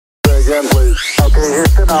again, please. Okay,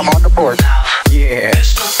 Houston, I'm on the board. Yeah.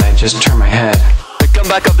 I just turn my head. The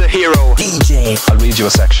comeback of the hero. DJ. I'll read you a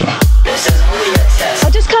section. I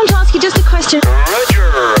just come to ask you just a question.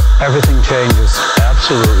 Roger. Everything changes.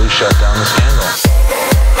 Absolutely shut down the scandal.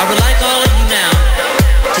 I would like all of you now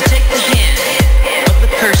to take the hand of the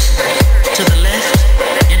person to the left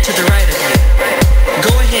and to the right of you.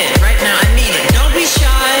 Go ahead, right now, I mean it. Don't be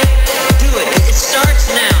shy. Do it. It starts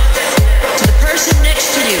now. To the person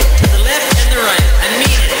next to you, to the left and the right. I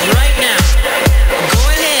mean it, right now. Go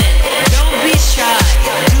ahead. Don't be shy.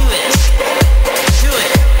 Do it. Do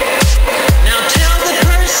it. Now tell the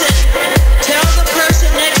person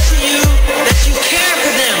next to you that you care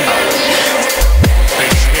for them.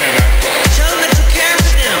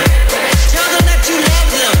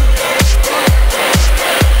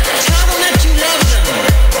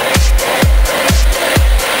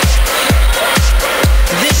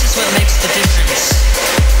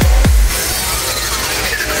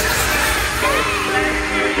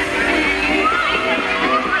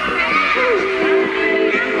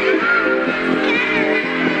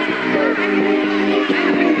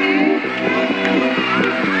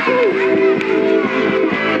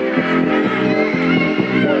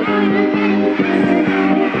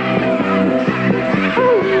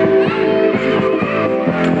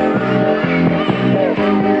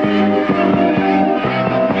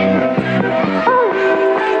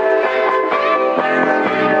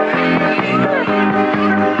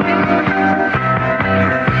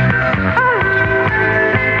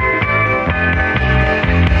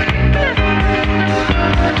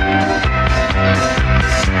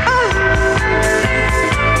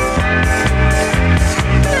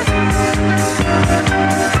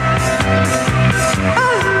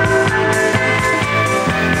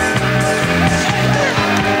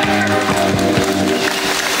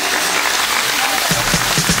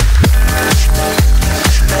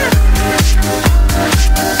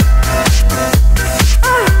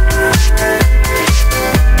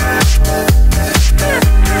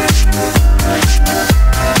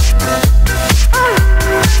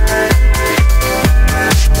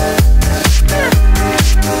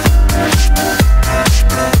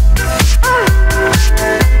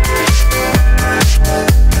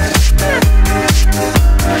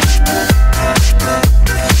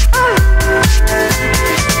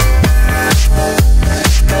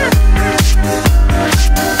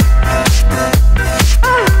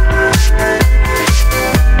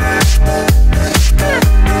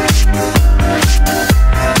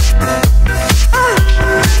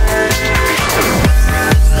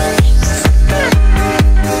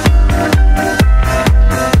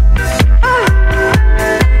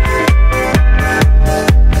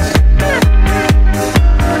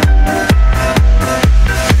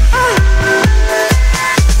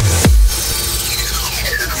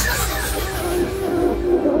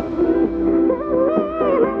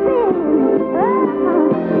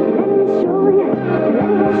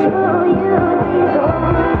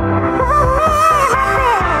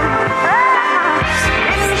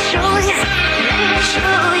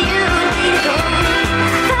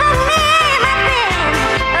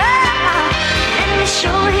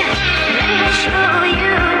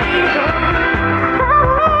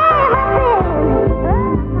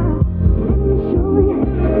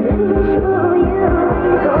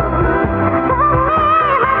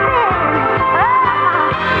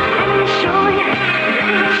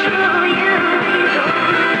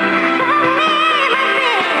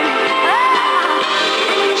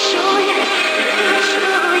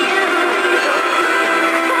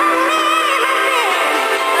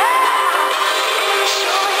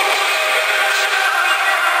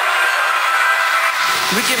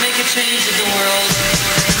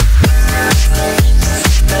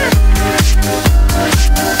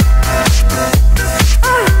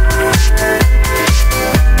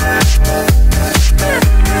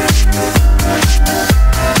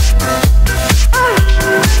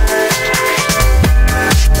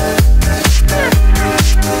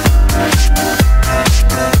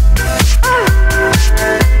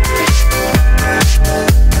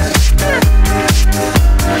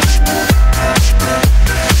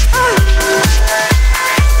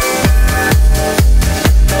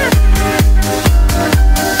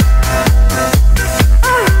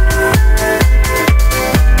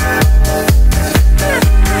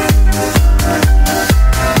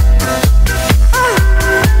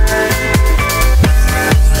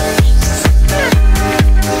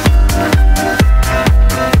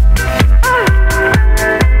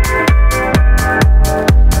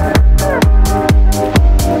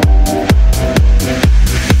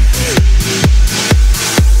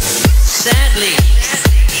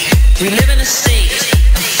 We live in a state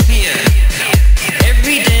of fear.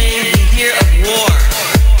 Every day we hear of war.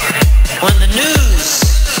 On the news,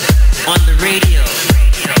 on the radio,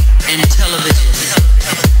 and television.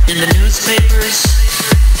 In the newspapers,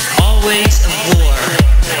 always of war.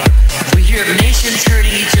 We hear of nations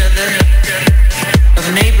hurting each other, of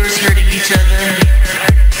neighbors hurting each other,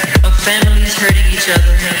 of families hurting each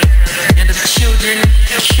other, and of children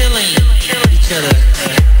killing each other.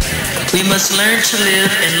 We must learn to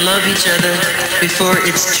live and love each other before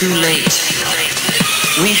it's too late.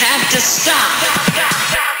 We have to stop